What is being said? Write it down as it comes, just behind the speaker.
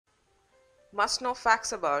Must know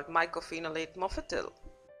facts about mycophenolate mofetil.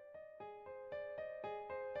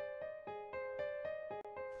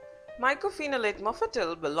 Mycophenolate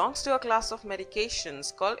mofetil belongs to a class of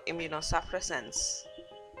medications called immunosuppressants.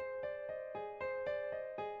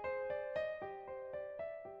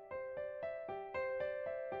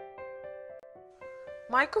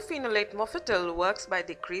 Mycophenolate mofetil works by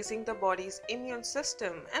decreasing the body's immune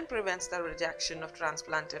system and prevents the rejection of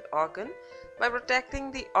transplanted organ by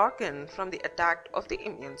protecting the organ from the attack of the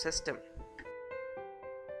immune system.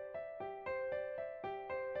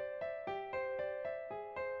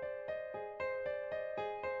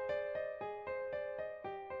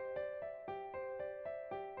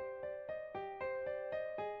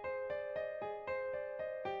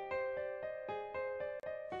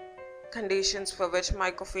 Conditions for which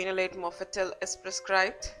mycophenolate mofetil is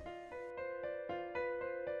prescribed.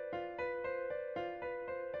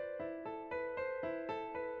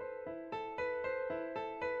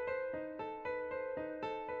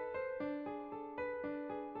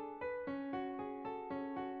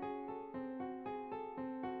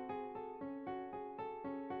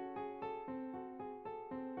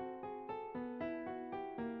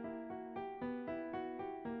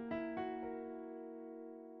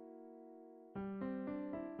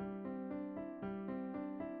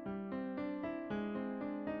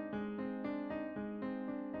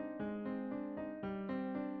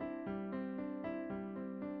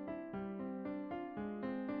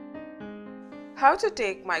 How to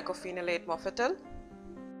take mycophenolate mofetil?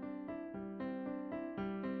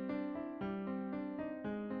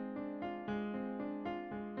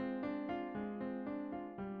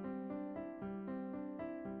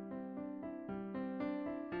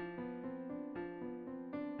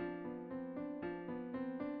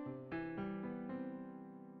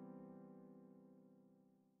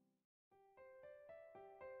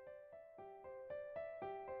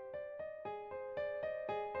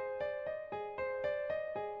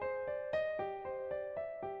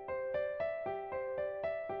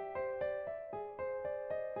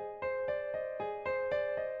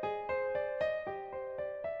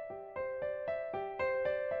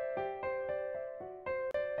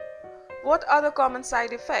 What are the common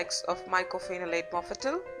side effects of mycophenolate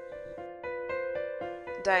mofetil?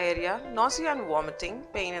 Diarrhea, nausea and vomiting,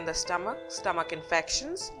 pain in the stomach, stomach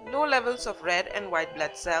infections, low levels of red and white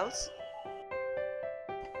blood cells,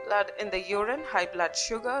 blood in the urine, high blood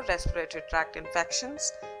sugar, respiratory tract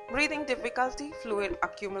infections, breathing difficulty, fluid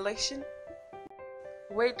accumulation,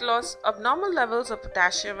 weight loss, abnormal levels of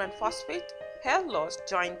potassium and phosphate, hair loss,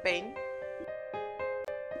 joint pain,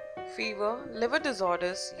 fever, liver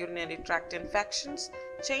disorders, urinary tract infections,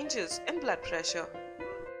 changes in blood pressure.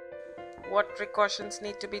 What precautions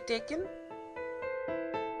need to be taken?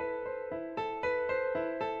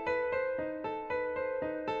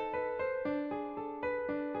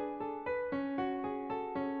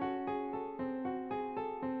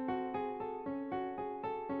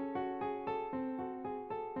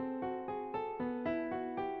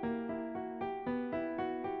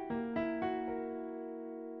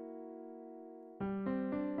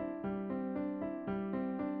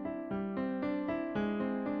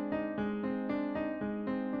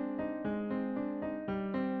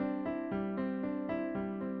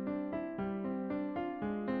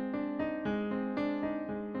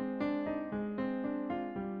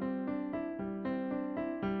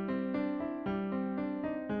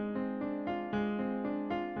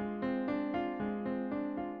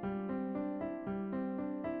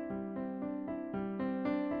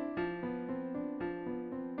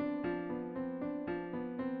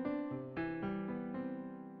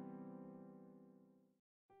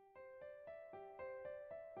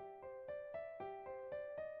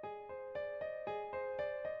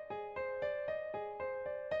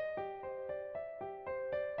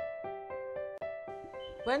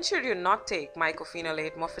 When should you not take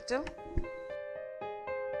mycophenolate mofetil?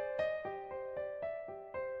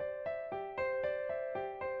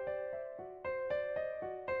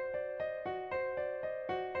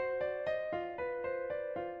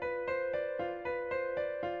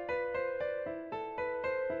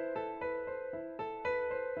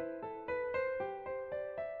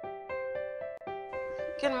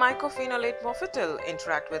 Can mycophenolate mofetil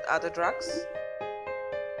interact with other drugs?